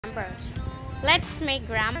numbers. Let's make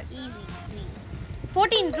grammar easy.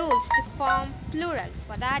 14 rules to form plurals.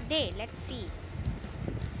 What are they? Let's see.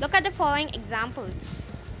 Look at the following examples.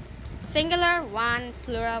 Singular, one,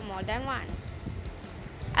 plural, more than one.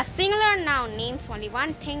 A singular noun names only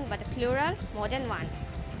one thing, but a plural, more than one.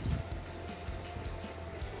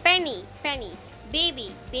 Penny, pennies.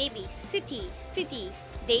 Baby, babies. City, cities.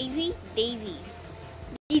 Daisy, daisies.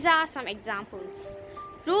 These are some examples.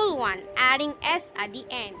 Rule 1. Adding s at the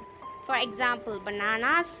end. For example,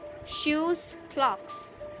 bananas, shoes, clocks.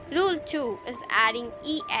 Rule 2 is adding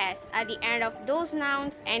es at the end of those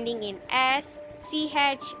nouns ending in s, ch,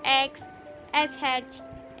 x, sh.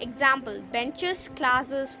 Example, benches,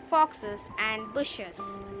 classes, foxes, and bushes.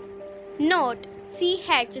 Note,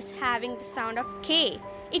 ch is having the sound of k.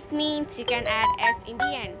 It means you can add s in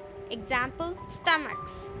the end. Example,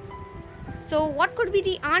 stomachs. So what could be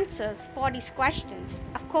the answers for these questions?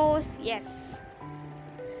 Of course, yes.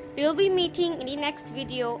 We will be meeting in the next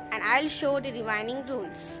video and I will show the remaining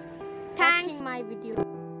rules. Thanks for watching my video.